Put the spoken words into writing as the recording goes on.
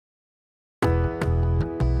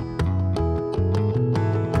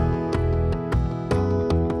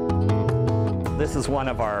This is one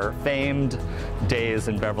of our famed days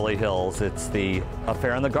in Beverly Hills. It's the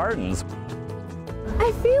Affaire in the Gardens.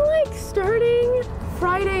 I feel like starting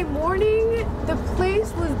Friday morning, the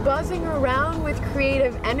place was buzzing around with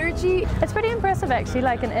creative energy. It's pretty impressive actually.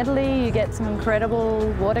 Like in Italy, you get some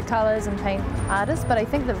incredible watercolors and paint artists, but I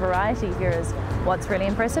think the variety here is what's really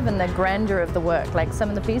impressive and the grandeur of the work. Like some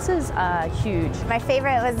of the pieces are huge. My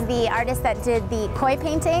favorite was the artist that did the koi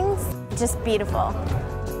paintings. Just beautiful.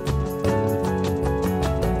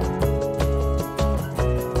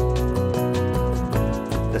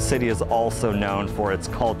 The city is also known for its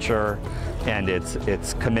culture and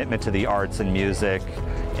its commitment to the arts and music,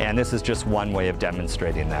 and this is just one way of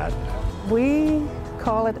demonstrating that. We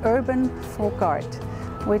call it urban folk art,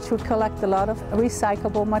 which we collect a lot of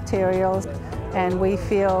recyclable materials, and we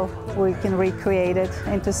feel we can recreate it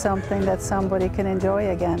into something that somebody can enjoy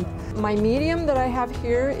again. My medium that I have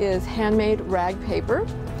here is handmade rag paper,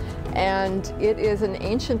 and it is an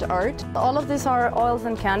ancient art. All of these are oils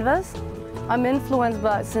and canvas. I'm influenced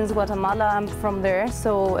by, since Guatemala, I'm from there,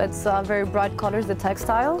 so it's very bright colors, the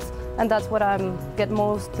textiles, and that's what I get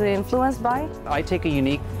mostly influenced by. I take a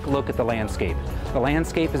unique look at the landscape. The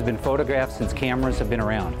landscape has been photographed since cameras have been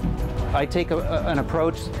around. I take an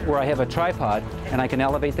approach where I have a tripod and I can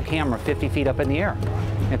elevate the camera 50 feet up in the air.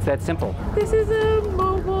 It's that simple. This is a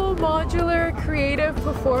mobile, modular, creative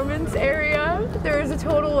performance area. There is a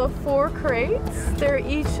total of 4 crates. They're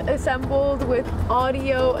each assembled with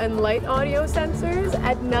audio and light audio sensors.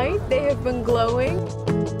 At night, they have been glowing.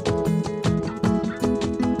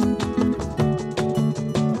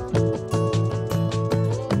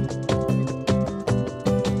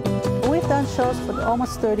 We've done shows for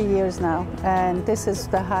almost 30 years now, and this is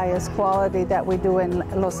the highest quality that we do in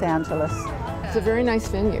Los Angeles. It's a very nice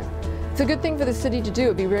venue. It's a good thing for the city to do.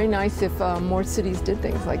 It'd be very nice if more cities did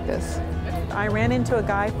things like this. I ran into a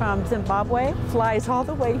guy from Zimbabwe, flies all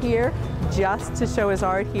the way here just to show his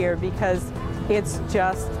art here because it's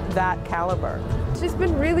just that caliber. It's just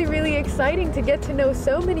been really, really exciting to get to know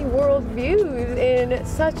so many world views in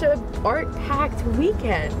such an art-packed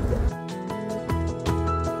weekend.